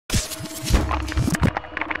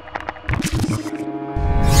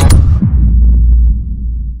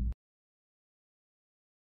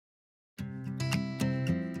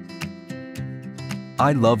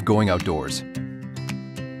I love going outdoors,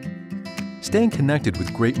 staying connected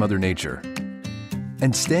with great Mother Nature,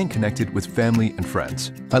 and staying connected with family and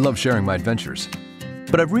friends. I love sharing my adventures,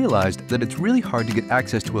 but I've realized that it's really hard to get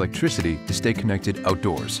access to electricity to stay connected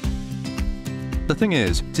outdoors. The thing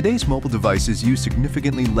is, today's mobile devices use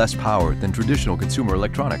significantly less power than traditional consumer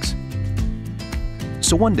electronics.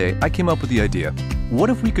 So one day, I came up with the idea, what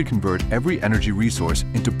if we could convert every energy resource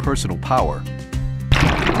into personal power?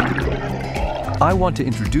 I want to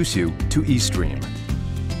introduce you to eStream.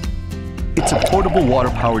 It's a portable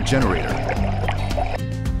water-powered generator.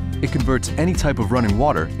 It converts any type of running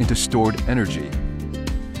water into stored energy.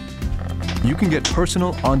 You can get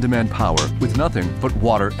personal on-demand power with nothing but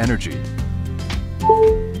water energy.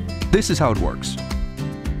 This is how it works.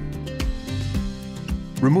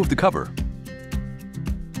 Remove the cover.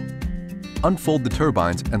 Unfold the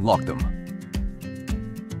turbines and lock them.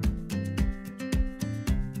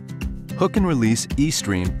 Hook and release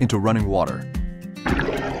eStream into running water.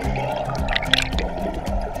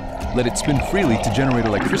 Let it spin freely to generate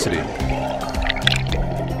electricity.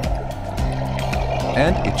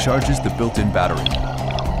 And it charges the built-in battery.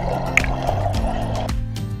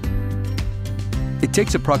 It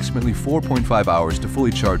takes approximately 4.5 hours to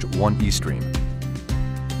fully charge one eStream,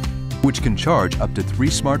 which can charge up to 3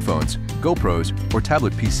 smartphones, GoPros, or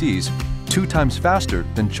tablet PCs 2 times faster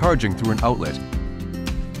than charging through an outlet.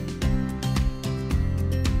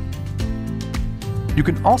 You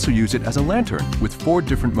can also use it as a lantern with 4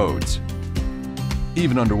 different modes,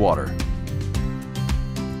 even underwater.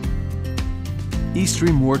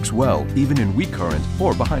 eStream works well even in weak current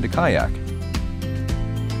or behind a kayak,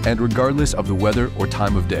 and regardless of the weather or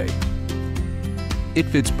time of day. It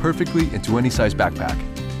fits perfectly into any size backpack.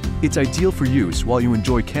 It's ideal for use while you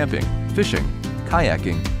enjoy camping, fishing,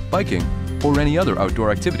 kayaking, biking, or any other outdoor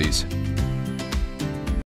activities.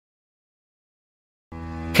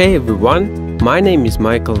 Hey everyone, my name is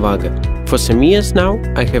Michael Vaga. For some years now,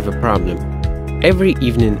 I have a problem. Every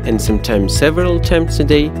evening and sometimes several times a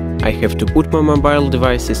day, I have to put my mobile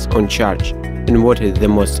devices on charge. And what is the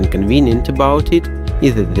most inconvenient about it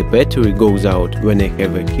is that the battery goes out when I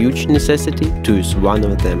have a huge necessity to use one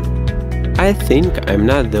of them. I think I'm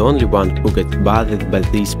not the only one who gets bothered by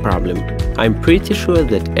this problem. I'm pretty sure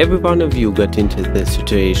that every one of you got into the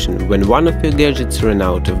situation when one of your gadgets ran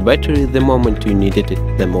out of battery the moment you needed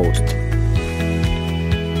it the most.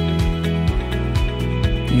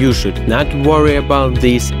 You should not worry about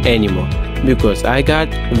this anymore, because I got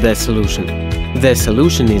the solution. The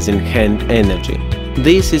solution is in hand energy.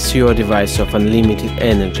 This is your device of unlimited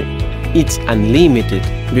energy. It's unlimited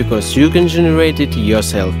because you can generate it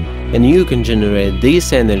yourself, and you can generate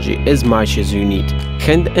this energy as much as you need.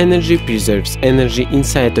 Hand energy preserves energy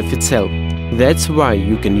inside of itself. That's why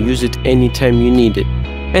you can use it anytime you need it.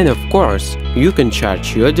 And of course, you can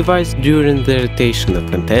charge your device during the rotation of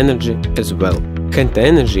hand energy as well. Hand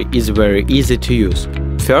energy is very easy to use.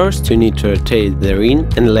 First, you need to rotate the ring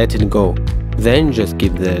and let it go. Then just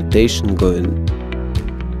keep the rotation going.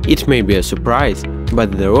 It may be a surprise,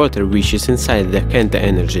 but the rotor which is inside the hand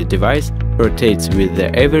energy device rotates with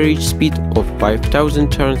the average speed of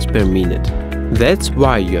 5000 turns per minute. That's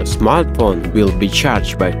why your smartphone will be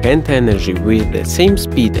charged by hand energy with the same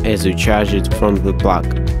speed as you charge it from the plug.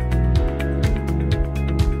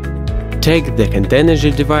 Take the hand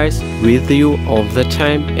energy device with you all the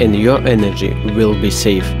time and your energy will be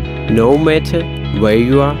safe, no matter where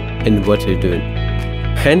you are and what you're doing.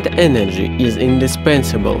 Hand energy is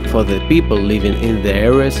indispensable for the people living in the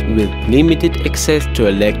areas with limited access to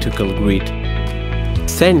electrical grid.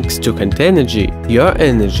 Thanks to hand energy, your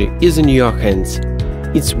energy is in your hands.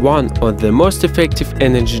 It's one of the most effective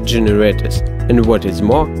energy generators, and what is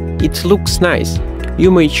more, it looks nice.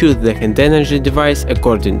 You may choose the hand energy device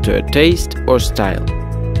according to your taste or style.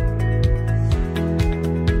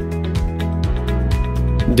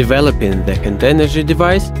 Developing the hand energy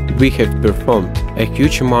device, we have performed a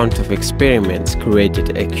huge amount of experiments,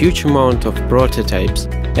 created a huge amount of prototypes,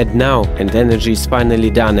 and now hand energy is finally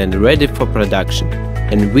done and ready for production,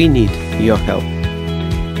 and we need your help.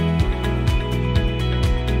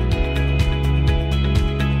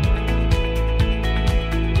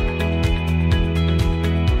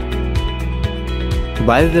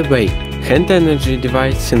 By the way, hand energy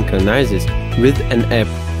device synchronizes with an app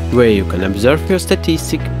where you can observe your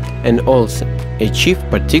statistics and also achieve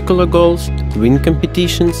particular goals, win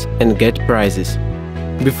competitions and get prizes.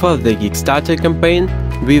 Before the Kickstarter campaign,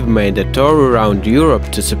 we've made a tour around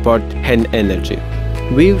Europe to support hand energy.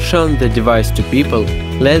 We've shown the device to people,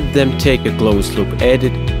 let them take a close look at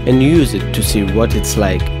it and use it to see what it's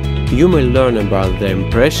like. You may learn about their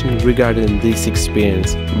impression regarding this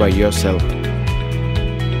experience by yourself.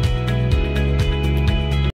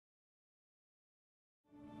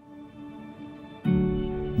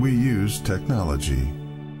 We use technology.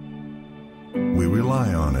 We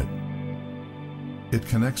rely on it. It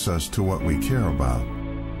connects us to what we care about.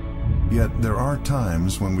 Yet there are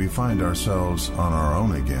times when we find ourselves on our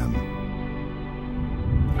own again.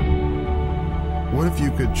 What if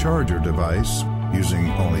you could charge your device using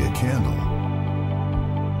only a candle?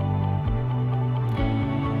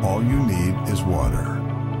 All you need is water,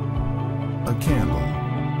 a candle,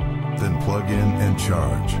 then plug in and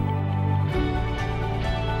charge.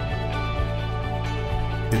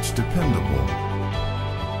 It's dependable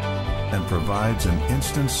and provides an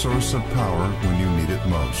instant source of power when you need it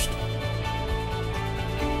most.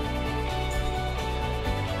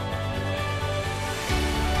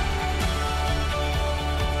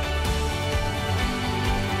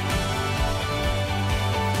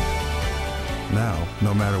 Now,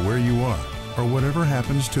 no matter where you are or whatever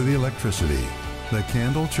happens to the electricity, the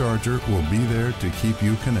candle charger will be there to keep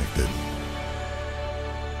you connected.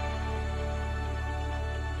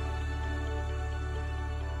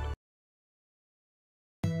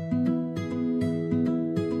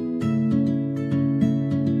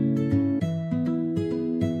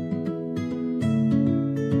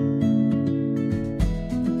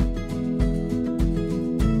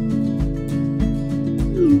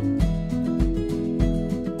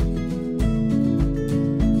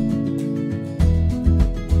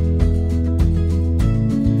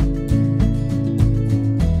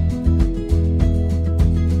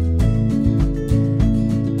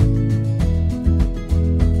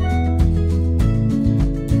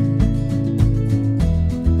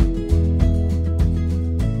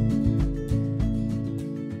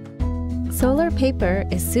 Solar paper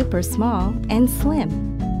is super small and slim,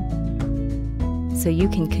 so you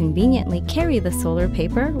can conveniently carry the solar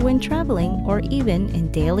paper when traveling or even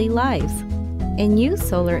in daily lives, and use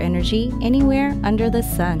solar energy anywhere under the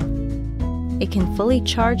sun. It can fully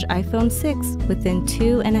charge iPhone 6 within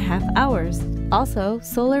 2.5 hours. Also,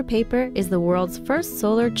 solar paper is the world's first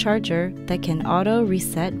solar charger that can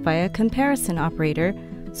auto-reset via comparison operator,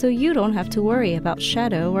 so you don't have to worry about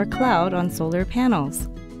shadow or cloud on solar panels.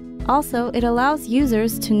 Also, it allows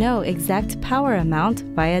users to know exact power amount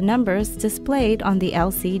via numbers displayed on the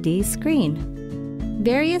LCD screen.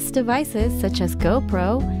 Various devices such as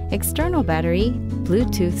GoPro, external battery,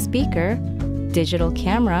 Bluetooth speaker, digital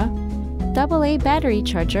camera, AA battery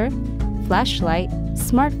charger, flashlight,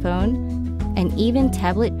 smartphone, and even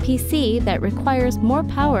tablet PC that requires more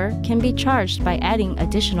power can be charged by adding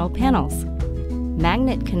additional panels.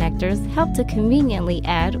 Magnet connectors help to conveniently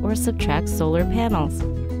add or subtract solar panels.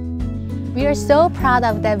 We are so proud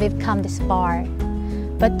of that we've come this far.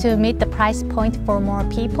 But to meet the price point for more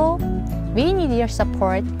people, we need your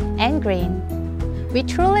support and green. We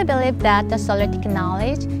truly believe that the solar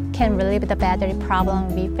technology can relieve the battery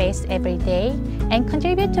problem we face every day and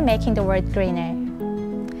contribute to making the world greener.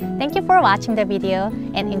 Thank you for watching the video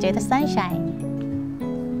and enjoy the sunshine.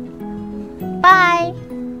 Bye!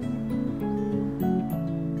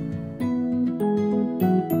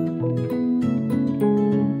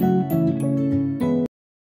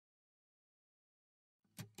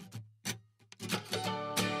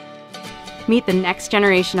 Meet the next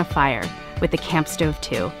generation of fire with the Camp Stove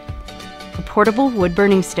 2, a portable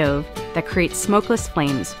wood-burning stove that creates smokeless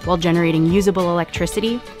flames while generating usable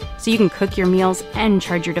electricity so you can cook your meals and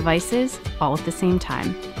charge your devices all at the same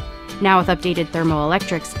time. Now with updated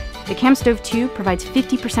thermoelectrics, the Camp Stove 2 provides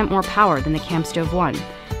 50% more power than the Camp Stove 1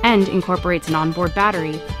 and incorporates an onboard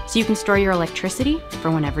battery so you can store your electricity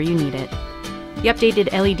for whenever you need it. The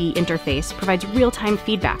updated LED interface provides real-time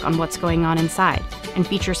feedback on what's going on inside and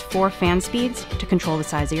features 4 fan speeds to control the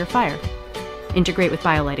size of your fire. Integrate with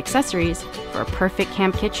BioLite accessories for a perfect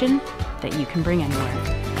camp kitchen that you can bring anywhere.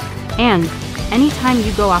 And anytime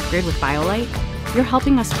you go off-grid with BioLite, you're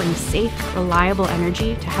helping us bring safe, reliable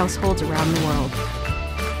energy to households around the world.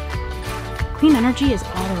 Clean energy is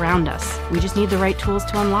all around us. We just need the right tools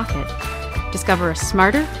to unlock it. Discover a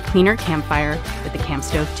smarter, cleaner campfire with the Camp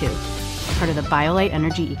Stove 2, part of the BioLite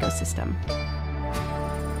energy ecosystem.